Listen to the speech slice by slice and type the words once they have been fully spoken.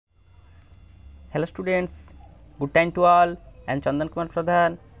Hello students, good time to all. I am Chandan Kumar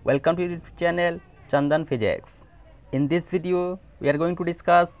Pradhan. Welcome to your channel Chandan Physics. In this video, we are going to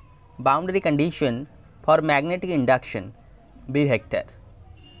discuss boundary condition for magnetic induction B vector.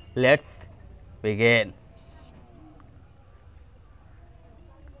 Let's begin.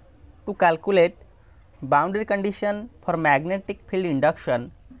 To calculate boundary condition for magnetic field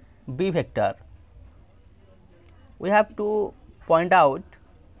induction B vector, we have to point out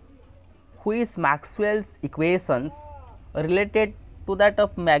which Maxwell's equations related to that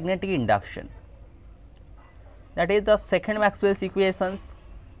of magnetic induction. That is the second Maxwell's equations,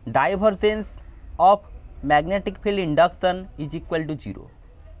 divergence of magnetic field induction is equal to 0.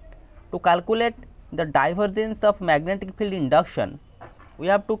 To calculate the divergence of magnetic field induction, we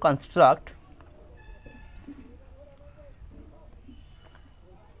have to construct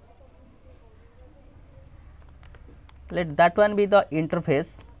let that one be the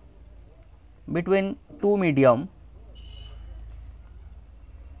interface between two medium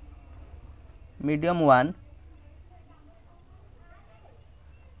 1,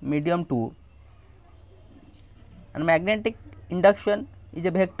 medium 2, and magnetic induction is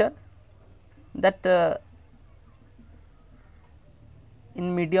a vector that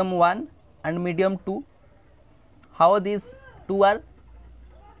in medium 1 and medium 2, how these two are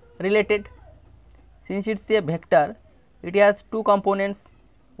related. Since it is a vector, it has two components,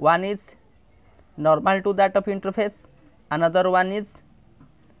 one is normal to that of interface, another one is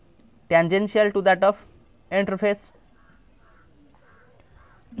tangential to that of interface.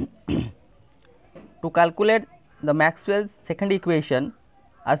 To calculate the Maxwell's second equation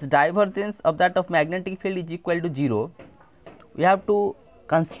as divergence of that of magnetic field is equal to 0, we have to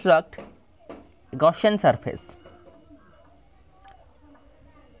construct a Gaussian surface.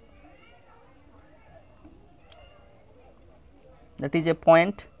 That is a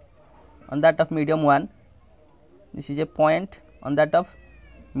point on that of medium 1, this is a point on that of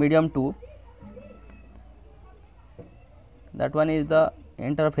medium 2, that one is the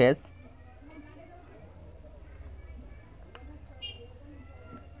interface.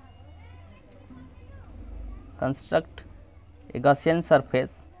 Construct a Gaussian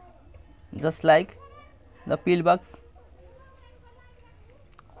surface just like the pillbox.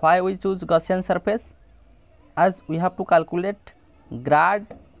 Why we choose Gaussian surface? As we have to calculate grad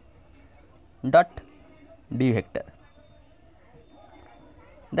dot d vector.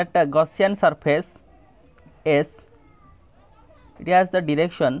 That Gaussian surface S, it has the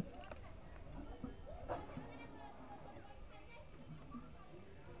direction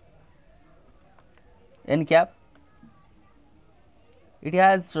n cap. It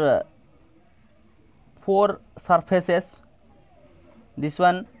has 4 surfaces. This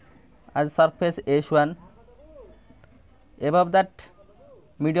one as surface S1, above that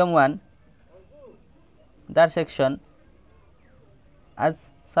medium 1, that section as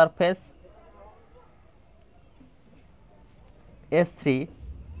surface S3,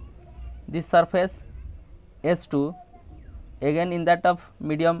 this surface S2, again in that of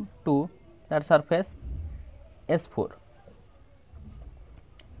medium 2, that surface S4.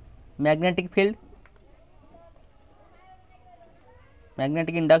 Magnetic field,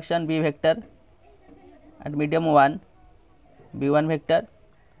 magnetic induction B vector at medium 1, B1 vector,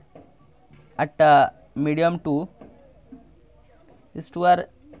 at medium 2, these two are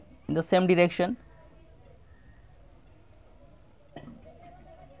in the same direction.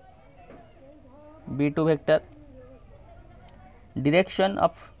 B2 vector, direction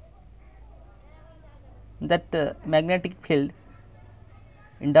of that magnetic field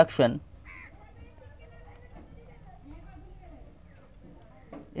induction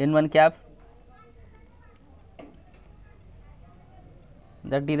N1 cap,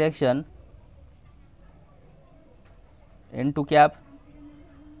 that direction N2 cap,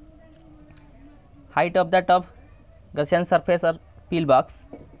 height of that of Gaussian surface or pillbox,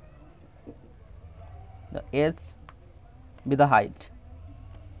 the h be the height.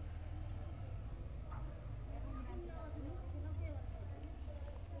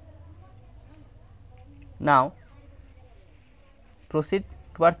 Now proceed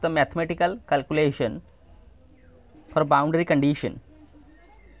towards the mathematical calculation for boundary condition.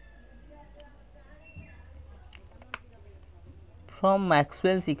 From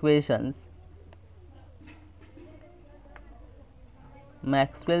Maxwell's equations,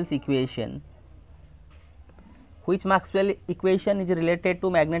 which Maxwell equation is related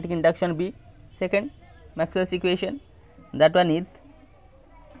to magnetic induction B? Second Maxwell's equation, that one is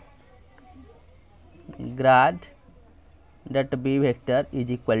grad dot B vector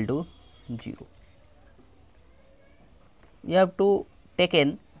is equal to 0. You have to take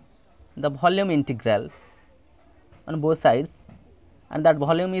in the volume integral on both sides, and that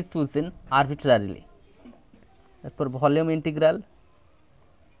volume is chosen arbitrarily. Therefore, volume integral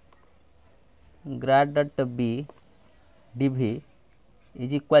grad dot b dv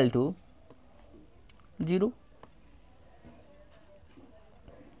is equal to 0.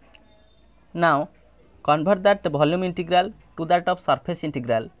 Now, convert that volume integral to that of surface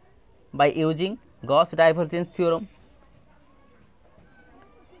integral by using Gauss divergence theorem.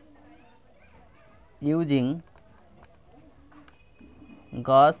 Using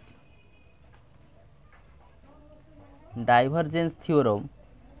Gauss divergence theorem,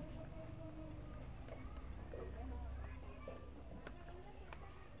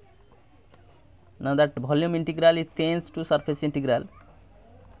 now that volume integral is changed to surface integral,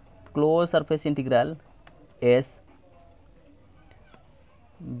 closed surface integral S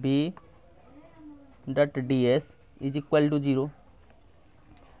b dot ds is equal to 0.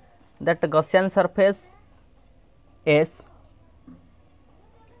 That Gaussian surface S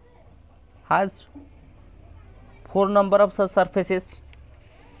has 4 number of such surfaces.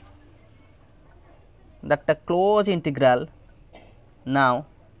 That the closed integral now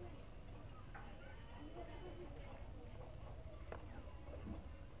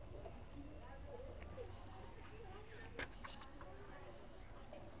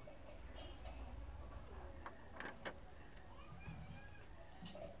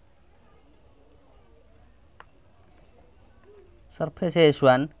surface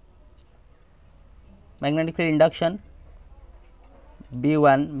S1 magnetic field induction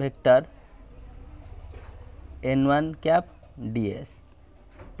B1 vector N1 cap ds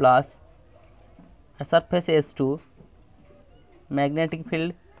plus a surface S2 magnetic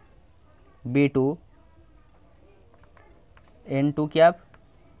field B2 N2 cap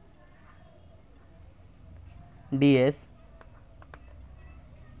ds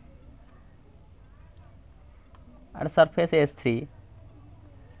at surface S3.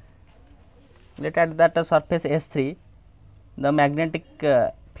 Let at that surface S3 the magnetic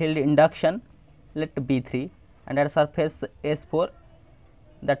field induction let B3, and at surface S4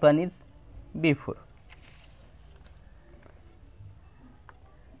 that one is B4.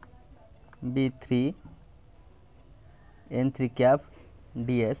 B3 N3 cap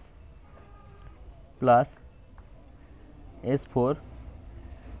ds plus S4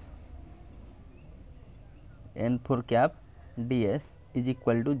 N4 cap ds is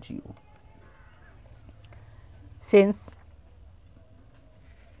equal to 0. Since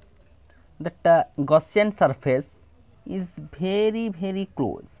that Gaussian surface is very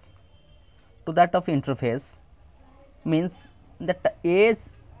close to that of interface, means that the edge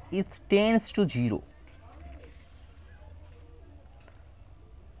it tends to 0.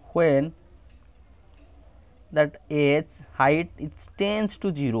 When that edge height it tends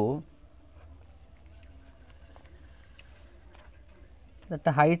to 0, that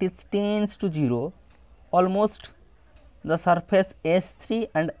the height is tends to 0, almost the surface S3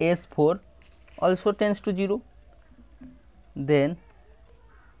 and S4 also tends to 0, then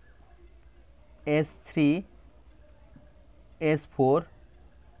S3 S4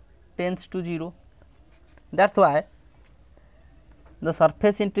 tends to 0. That is why the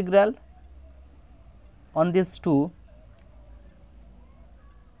surface integral on these two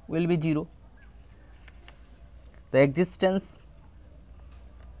will be 0. The existence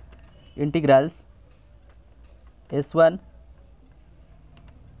integrals S1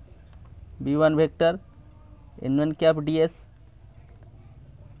 B1 vector N1 cap ds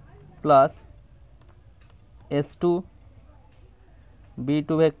plus S2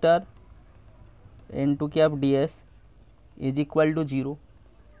 B2 vector N2 cap ds is equal to 0.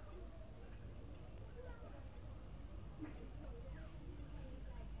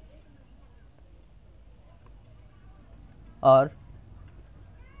 Or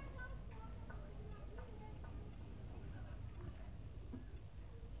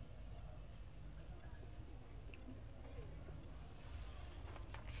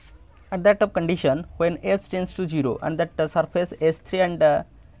at that of condition when S tends to 0 and that surface S3 and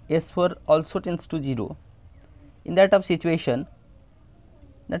S4 also tends to 0, in that of situation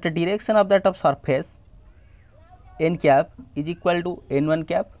that the direction of that of surface n cap is equal to n1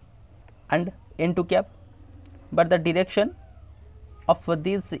 cap and n2 cap, but the direction of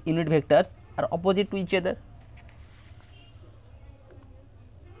these unit vectors are opposite to each other.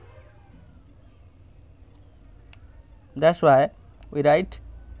 That is why we write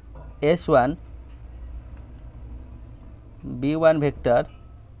S1 B1 vector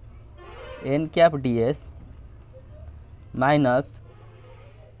n cap ds minus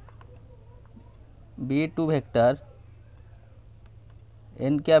B2 vector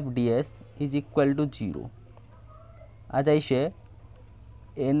n cap ds is equal to 0. As I say,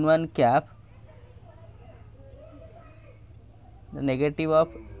 n1 cap, the negative of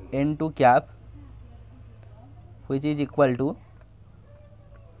n2 cap, which is equal to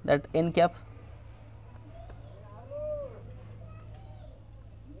that n cap.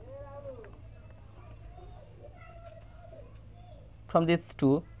 From these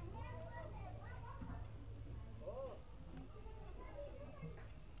two,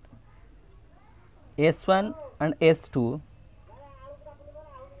 S1 and S2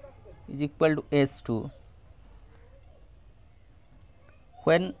 is equal to S2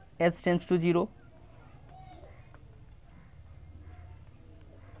 when S tends to 0.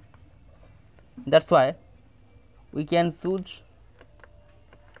 That is why we can choose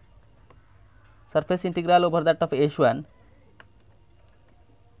surface integral over that of S1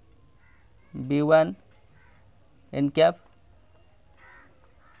 B1 n cap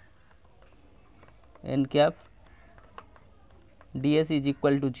ds is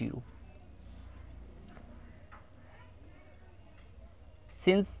equal to 0.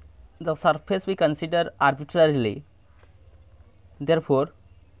 Since the surface we consider arbitrarily, therefore,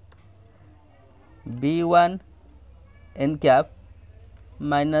 B1 n cap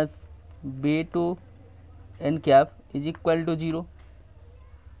minus B2 n cap is equal to 0.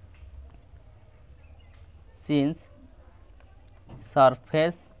 Since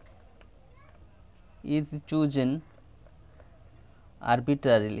surface is chosen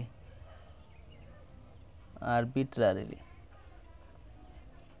arbitrarily.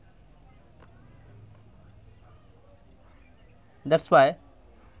 That is why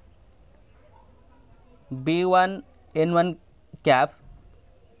B1 n1 cap,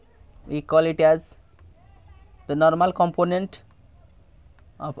 we call it as the normal component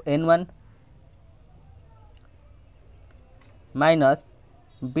of n1 minus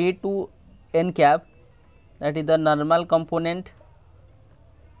B2 n cap, that is the normal component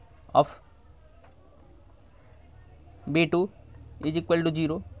of B2 is equal to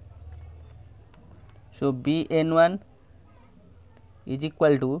 0. So, Bn1 is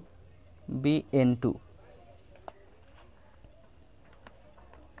equal to Bn2.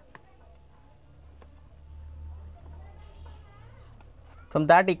 From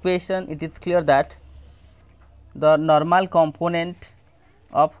that equation, it is clear that the normal component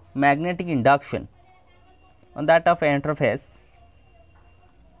of magnetic induction on that of interface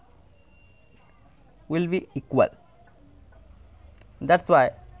will be equal. That is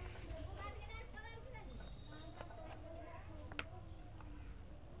why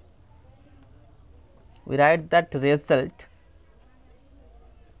we write that result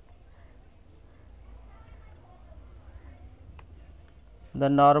the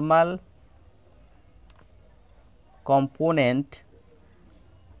normal component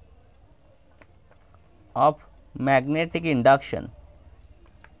of magnetic induction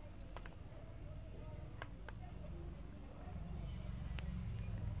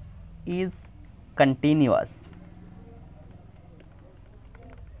is continuous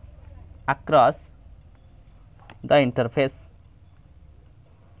across the interface.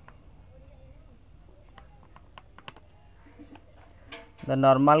 The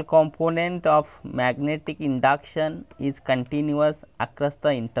normal component of magnetic induction is continuous across the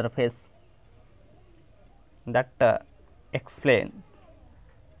interface. That explain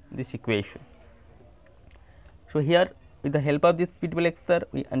this equation. So, here with the help of this suitable lecture,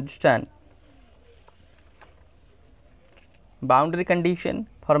 we understand boundary condition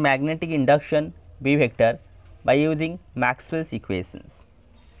for magnetic induction B vector by using Maxwell's equations.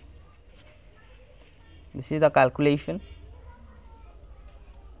 This is the calculation,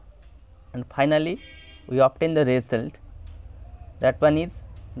 and finally, we obtain the result. That one is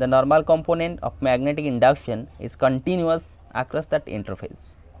the normal component of magnetic induction is continuous across that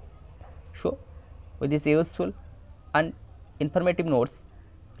interface. So, with this useful and informative notes,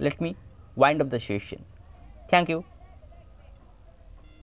 let me wind up the session. Thank you.